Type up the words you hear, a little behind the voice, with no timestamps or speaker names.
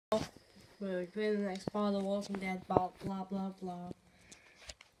We're doing the next part of The Walking Dead, blah blah blah blah.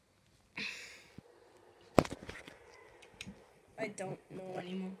 I don't know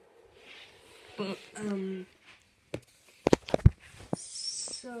anymore. But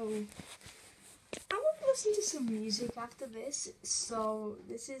so I want to listen to some music after this. So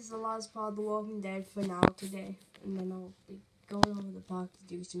this is the last part of The Walking Dead for now today, and then I'll be going over the park to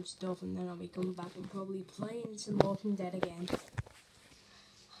do some stuff, and then I'll be coming back and probably playing some Walking Dead again.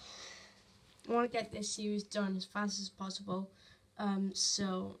 I want to get this series done as fast as possible,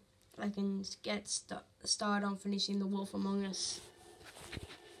 so I can get started on finishing The Wolf Among Us.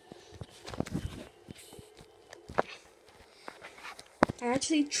 I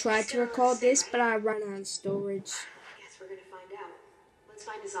actually tried to record this, but I ran out of storage. Guess we're gonna find out. Let's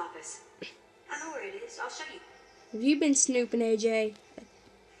find his office. I know where it is. I'll show you. Have you been snooping, AJ?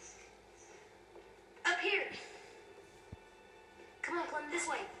 Up here. Come on, Clem, this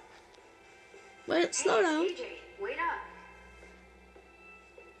way. Wait, slow down. AJ, wait up.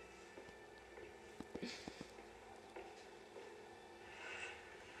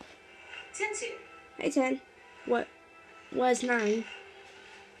 Ten's here. Hey, 10. Where's 9?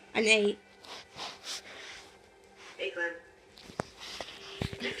 And 8. Hey, Clem.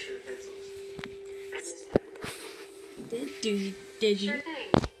 Picture the pencils. Did you? Sure thing.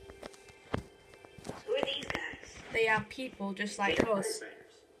 Who are these guys? They are people just like us.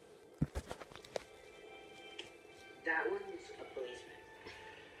 That one's a policeman.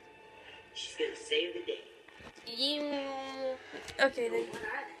 She's gonna save the day. Okay then. What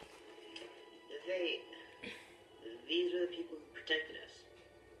are they? These are the people who protected us.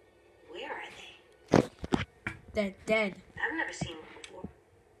 Where are they? They're dead. I've never seen one before.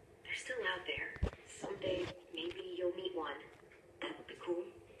 They're still out there. Someday, maybe you'll meet one. That would be cool.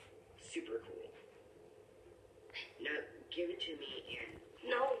 Super cool. Now, give it to me and...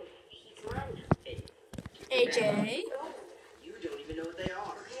 No, he's mine. AJ? You don't even know what they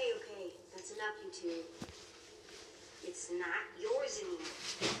are. Okay. That's enough, you two. It's not yours anymore.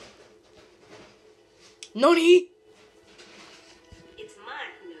 Nani? It's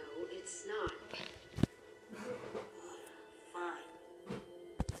mine. No, it's not. Fine.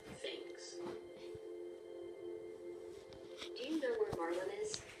 Thanks. Do you know where Marlon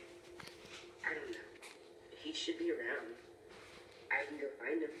is? I don't know. He should be around. I can go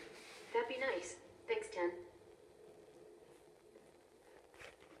find him. That'd be nice. Thanks, Ten.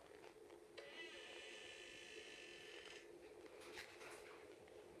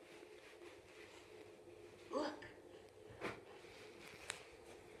 Look.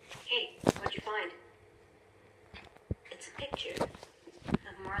 Hey, what'd you find? It's a picture of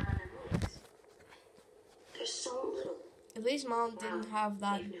Marlon and Louis. They're so little. At least Mom didn't have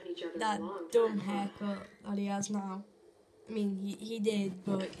that They've known each other a that long dumb time. haircut that he has now. I mean, he did,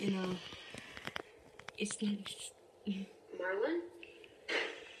 but you know, it's nice. Marlon?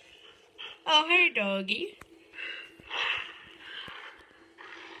 Oh, hey, doggy.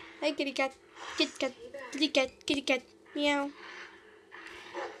 Hey, kitty cat. Kitty cat. Kitty cat. Kitty cat. Meow.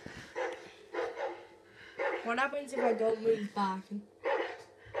 What happens if I don't move back?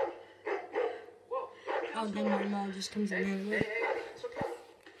 Oh, then my mom just comes in anyway.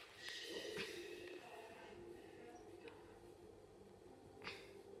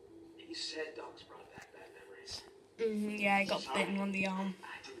 You said dogs brought back bad memories. Yeah, I got bitten on the arm.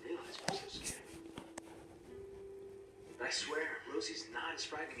 I didn't realize it was so scary. But I swear, Rosie's not as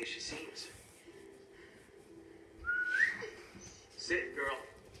frightening as she seems. Sit, girl.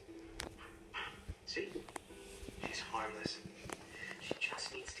 See? She's harmless. She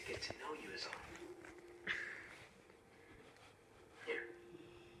just needs to get to know you is all. Here.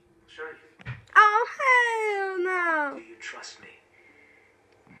 I'll show you. Oh, hell no. Do you trust me?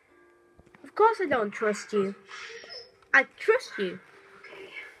 Of course I don't trust you. I trust you.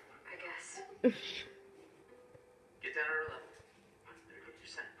 Okay, I guess. Get down to her level. Better get your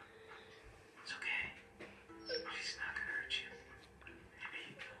scent. It's okay. She's not gonna hurt you. Here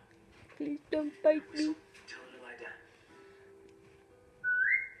you go. Please don't bite me. Whistle. Tell her to lie down.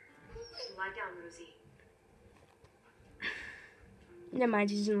 Lie down, Rosie. Never mind,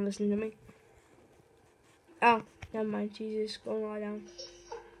 she's gonna listen to me. Oh, never mind, she's just gonna lie down.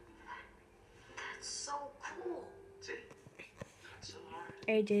 That's so cool. See? Not so hard.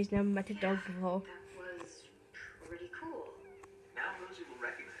 AJ's never met a dog before. That was pretty cool. Now Rosie will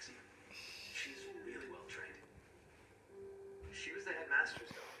recognize you. She's really well trained. She was the headmaster's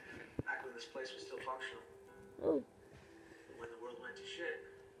dog back when this place was still functional. Oh. But when the world went to shit,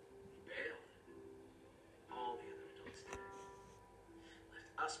 he bailed. All the other adults did.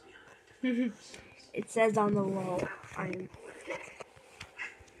 Left us behind to fend for ourselves. It says on the wall, I'm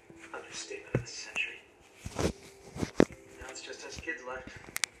Understand.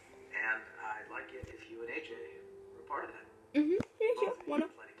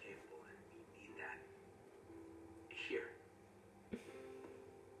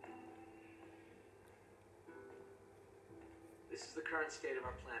 This is the current state of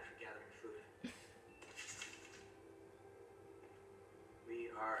our plan for gathering food.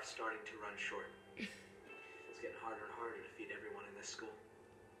 We are starting to run short. It's getting harder and harder to feed everyone in this school.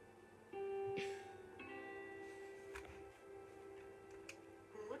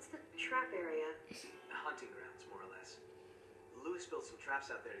 What's the trap area? Hunting grounds, more or less. Louis built some traps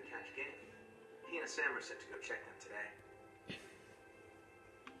out there to catch game. He and Sam are set to go check them today.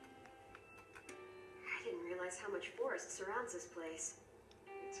 I didn't realize how much forest surrounds this place.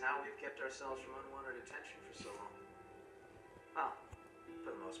 It's how we've kept ourselves from unwanted attention for so long. Well,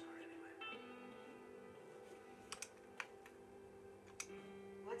 for the most part, anyway.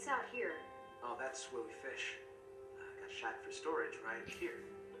 What's out here? Oh, that's where we fish. Got a shack for storage right here,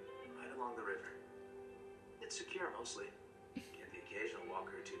 right along the river. It's secure mostly. Get the occasional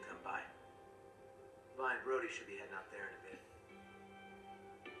walker or two come by. Vi and Brody should be heading out there in a bit.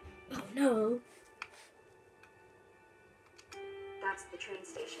 Oh no. That's the train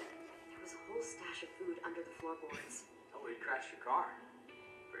station. There was a whole stash of food under the floorboards. Oh, we crashed your car.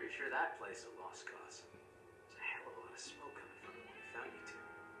 Pretty sure that place is a lost cause. There's a hell of a lot of smoke coming from it when we found you two.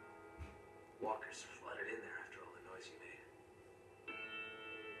 Walkers flooded in there after all the noise you made.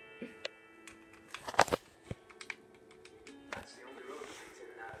 That's the only road that leads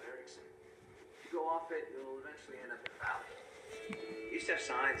in and out of Erickson. If you go off it, you'll eventually end up in a valley. We used to have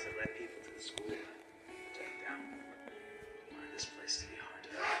signs that led people to the school, but took them down. Wanted this place to be hard to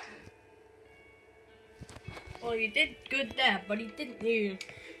find. Well, you did good there, but he didn't hear.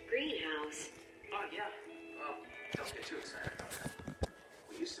 Greenhouse. Oh, yeah. Well, don't get too excited about that.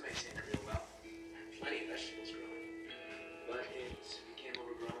 We used to maintain it real well. Plenty of vegetables growing. But it became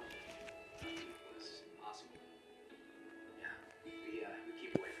overgrown. It was impossible. Yeah, we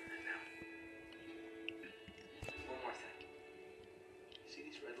keep away from that now. One more thing. You see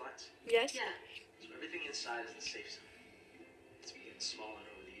these red lines? Yes? Yeah. So everything inside is the safe zone. It's been getting smaller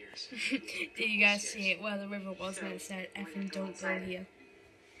over the years. Did you guys see it where the river was and it said, effing don't go here?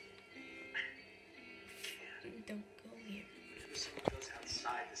 Don't go here. Whenever someone goes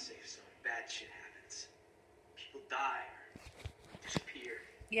outside the safe zone, bad shit happens. People die or disappear.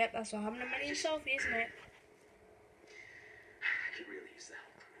 Yep, that's what happened to me and Sophie, isn't it? I could really use that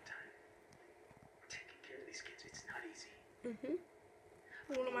improvement time. Taking care of these kids, it's not easy.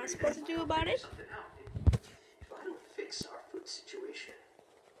 What am I supposed to do about it? Something out. If I don't fix our food situation,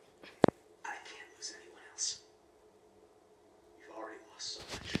 I can't lose anyone else. You've already lost so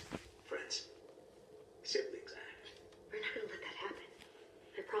much. Friends, siblings, We're not gonna let that happen.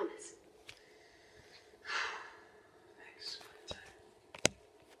 I promise. Thanks for the time.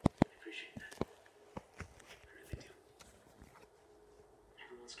 I appreciate that. I really do.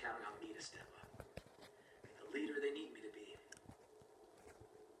 Everyone's counting on me to step up. Be the leader they need me to be.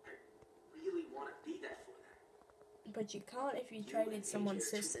 I really want to be that for them. But you can't if you traded someone's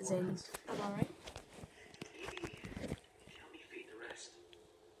sisters in. Am I right? Maybe help me feed the rest.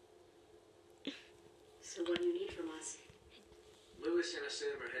 So what do you need from us? Louis and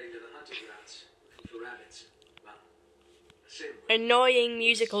Asim are heading to the hunting grounds, looking for rabbits. Well, Asim Annoying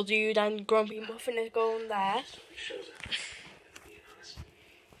musical dude and grumpy muffin is going there. shows up, being honest.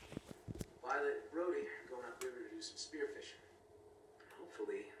 Violet and Brody are going upriver to do some spearfishing.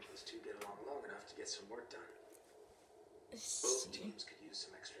 Hopefully, those two get along long enough to get some work done. Both teams could use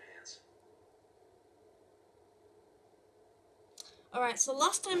some extra hands. Alright, so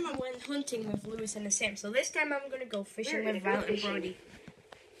last time I went hunting with Lewis and Sam, so this time I'm gonna go fishing with Violet and Brody.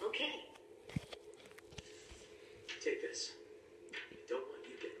 Okay. Take this. I don't want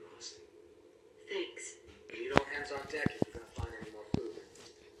you getting lost. Thanks. You need all hands on deck if you're gonna find any more food.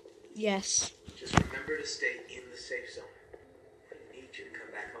 Yes. Just remember to stay in the safe zone. I need you to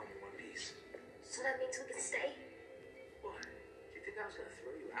come back home in one piece. So that means we can stay? What? Do you think I was gonna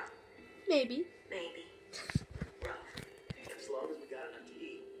throw you out? Maybe. Maybe. Well, as long as we got enough to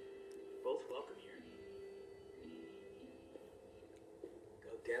eat, we're both welcome here. Go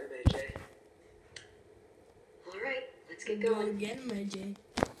get him, AJ. All right, let's get Go going. again, my J.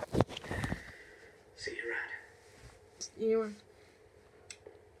 See you around. You're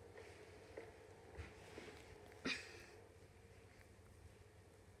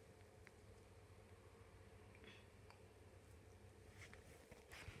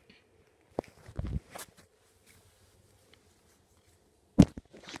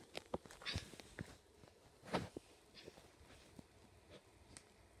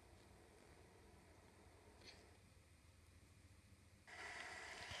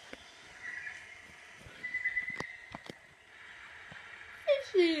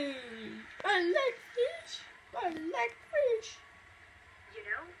fishing. I like fish. I like fish. You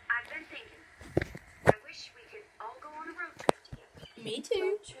know, I've been thinking. I wish we could all go on a road trip together. Me too.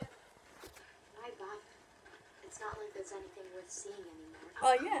 Road trip. I got it. It's not like there's anything worth seeing anymore.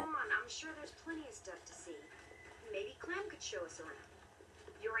 Oh, yeah. Come on, I'm sure there's plenty of stuff to see. Maybe Clem could show us around.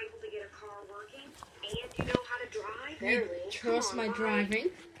 You're able to get a car working, and you know how to drive? You trust my driving?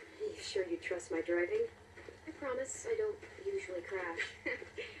 You sure you trust my driving? I promise I don't usually crash.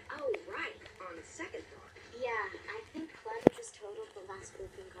 Oh, right. On second thought. Yeah, I think Clem just totaled the last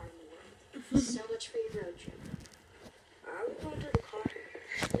working car in the world. So much for your road trip. I'll go to the car.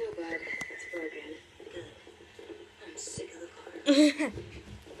 No, bud. It's broken. Good. I'm sick of the car.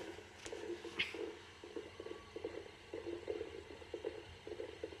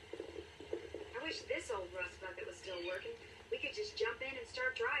 I wish this old rust bucket was still working. We could just jump in and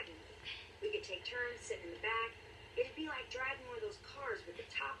start driving. We could take turns sitting in the back. It'd be like driving one of those cars with the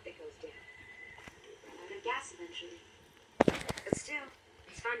top that goes down. Run out of gas eventually. But still,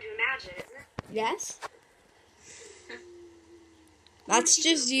 it's fun to imagine, isn't it? Yes. That's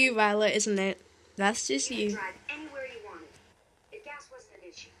just you, Violet, isn't it? That's just You you. could drive anywhere you wanted. If gas wasn't an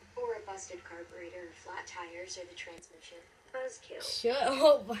issue. Or a busted carburetor, or flat tires, or the transmission. Buzzkill. Shut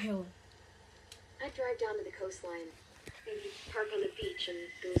up, Violet. I'd drive down to the coastline. Maybe park on the beach and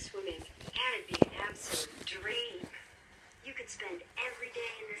go swimming. That'd be an absolute dream. You could spend every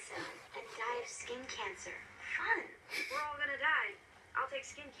day in the sun. And die of skin cancer. Fun. We're all gonna die. I'll take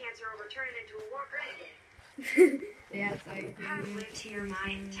skin cancer over turning into a walker any day. Yes, I I've lived here my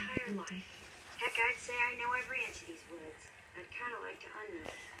entire life. Heck, I'd say I know every inch of these woods. I'd kind of like to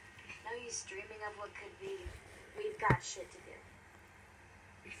unload. No use dreaming of what could be. We've got shit to do.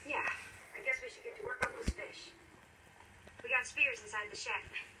 Yeah, I guess we should get to work on those fish. We got spears inside the shack.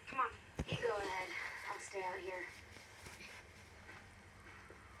 Come on. You go ahead. I'll stay out here.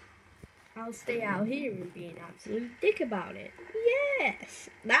 I'll stay out here and be an absolute dick about it. Yes,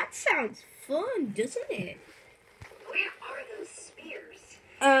 that sounds fun, doesn't it? Where are those spears?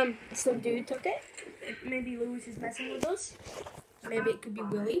 Some dude took it. Maybe Louis is messing with us. Maybe it could be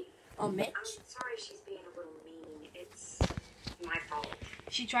Willie or Mitch. I'm sorry she's being a little mean. It's my fault.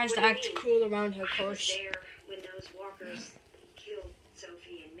 She tries What to do you act mean? cool around her I was crush. there when those walkers killed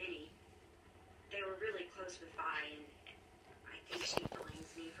Sophie and Minnie. They were really close with Vi, and I think she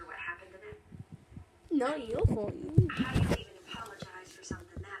blames me for what happened to them. Not your fault. How do you even apologize for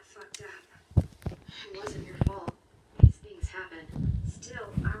something that fucked up? It wasn't your fault. These things happen. Still,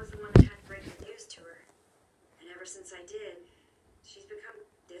 I was the one that had to break the news to her. And ever since I did, she's become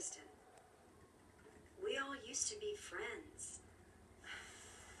distant. We all used to be friends.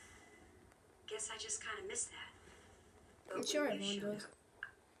 Guess I just kind of miss that. But I'm sure when you everyone showed does. up,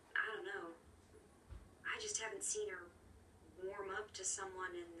 I don't know. I just haven't seen her warm up to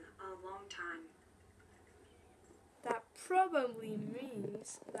someone in a long time. That probably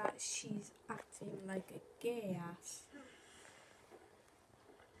means that she's acting like a gay ass.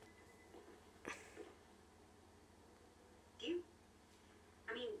 Do you?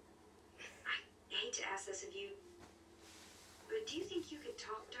 I mean, I hate to ask this of you, but do you think you could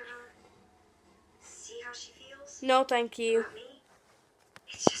talk to her? See how she feels? No, thank you. About me?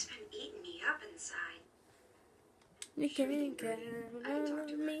 It's just been eating me up inside. You Sure you can think, Bertie? I can talk to count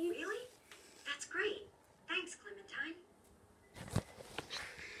her. me. Really? That's great. Thanks, Clementine.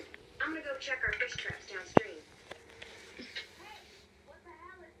 I'm gonna go check our fish traps downstream.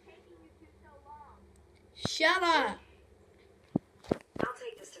 Shut up. I'll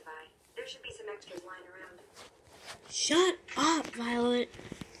take this to Vi. There should be some extras lying around. Shut up, Violet.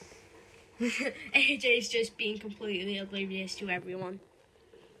 AJ's just being completely oblivious to everyone.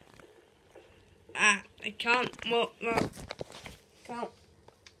 I can't. Well, no. Can't.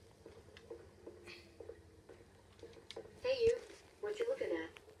 Hey, you. What you looking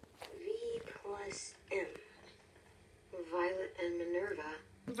at? V plus M. Violet and Minerva.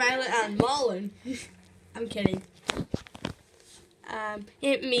 Violet and Marlon. I'm kidding.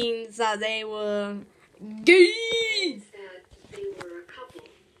 It means that they were gays. That they were a couple.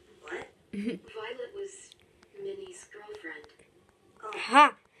 What? Violet was Minnie's girlfriend. Oh.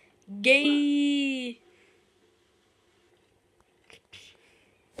 Ha! Gay.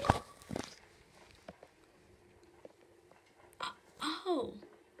 Oh.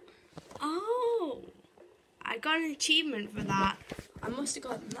 Oh. I got an achievement for that. I must have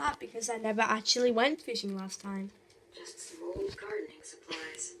gotten that because I never actually went fishing last time. Just some old gardening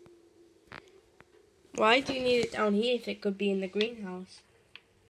supplies. Why do you need it down here if it could be in the greenhouse?